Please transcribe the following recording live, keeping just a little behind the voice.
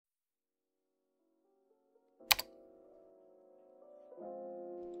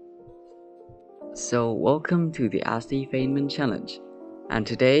So welcome to the Asti Feynman challenge, and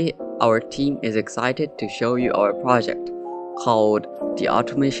today our team is excited to show you our project called the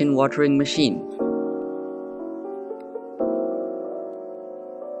automation watering machine.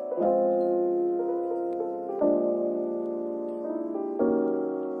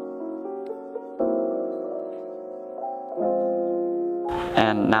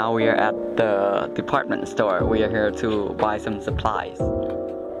 And now we are at the department store. We are here to buy some supplies.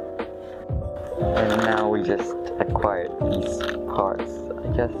 And now we just acquired these parts, I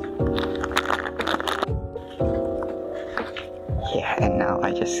guess. Yeah, and now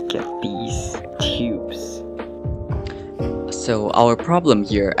I just get these tubes. So our problem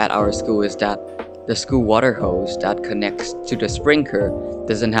here at our school is that the school water hose that connects to the sprinkler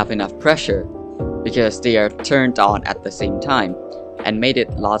doesn't have enough pressure because they are turned on at the same time and made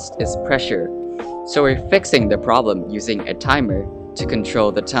it lost its pressure. So we're fixing the problem using a timer to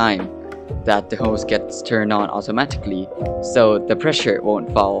control the time that the hose gets turned on automatically, so the pressure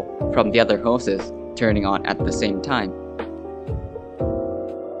won't fall from the other hoses turning on at the same time.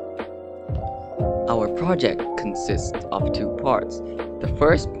 Our project consists of two parts. The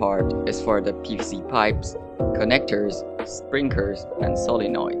first part is for the PVC pipes, connectors, sprinklers, and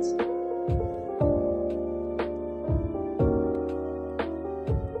solenoids.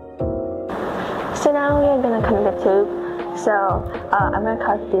 So now we are going to connect the tube. So I'm going to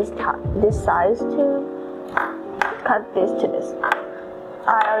cut this size tube, cut this to this.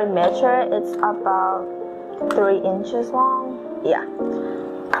 I already measured, it's about 3 inches long. Yeah.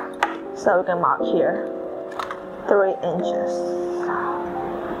 So we can mark here 3 inches.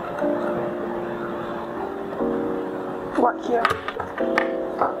 Mark here.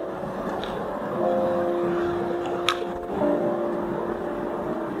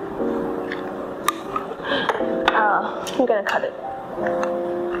 I'm gonna cut it.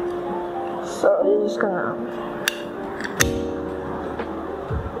 So you're just gonna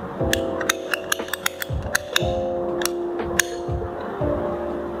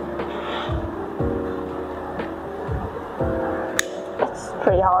it's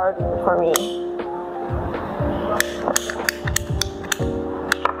pretty hard for me.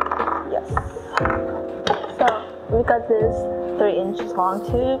 Yes. So we got this 3 inches long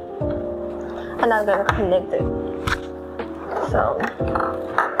tube, and I'm gonna connect it. So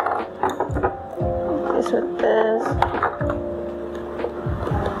this with this,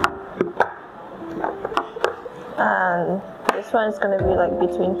 and this one is gonna be like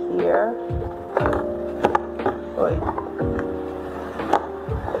between here. Wait,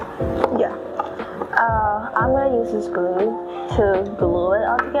 yeah. I'm gonna use this glue to glue it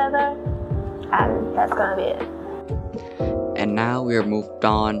all together, and that's gonna be it. And now we're moved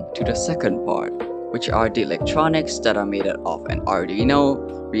on to the second part, which are the electronics that are made up of an Arduino,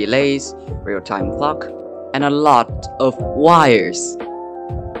 relays, real-time clock, and a lot of wires.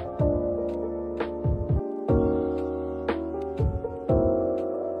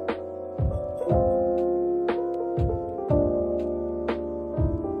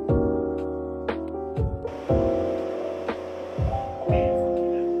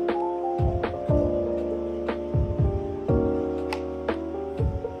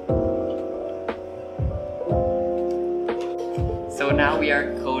 So now we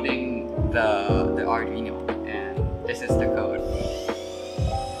are coding the Arduino, and this is the code.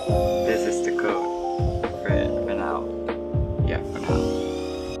 This is the code for now. Yeah, for now.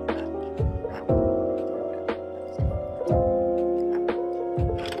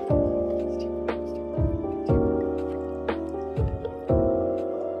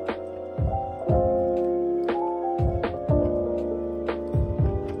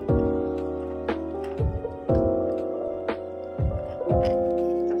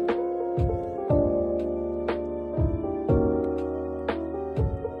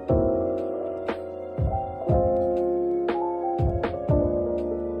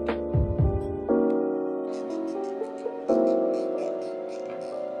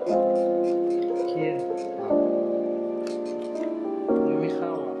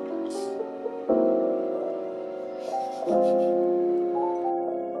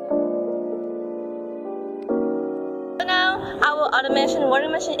 So now our automation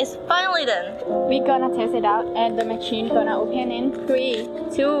watering machine is finally done. We're gonna test it out and the machine gonna open in 3,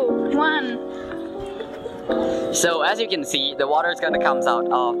 2, 1. So as you can see, the water is gonna come out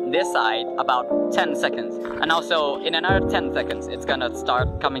of this side about 10 seconds, and also in another 10 seconds it's gonna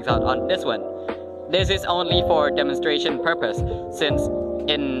start coming out on this one. This is only for demonstration purpose, since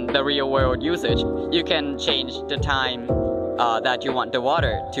in the real world usage you can change the time that you want the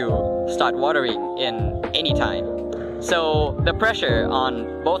water to start watering in any time. So the pressure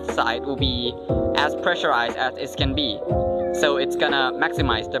on both sides will be as pressurized as it can be. So it's gonna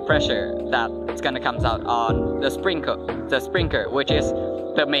maximize the pressure that it's gonna comes out on the sprinkler, which is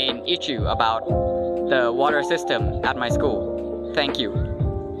the main issue about the water system at my school. Thank you.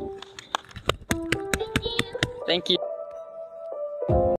 Thank you.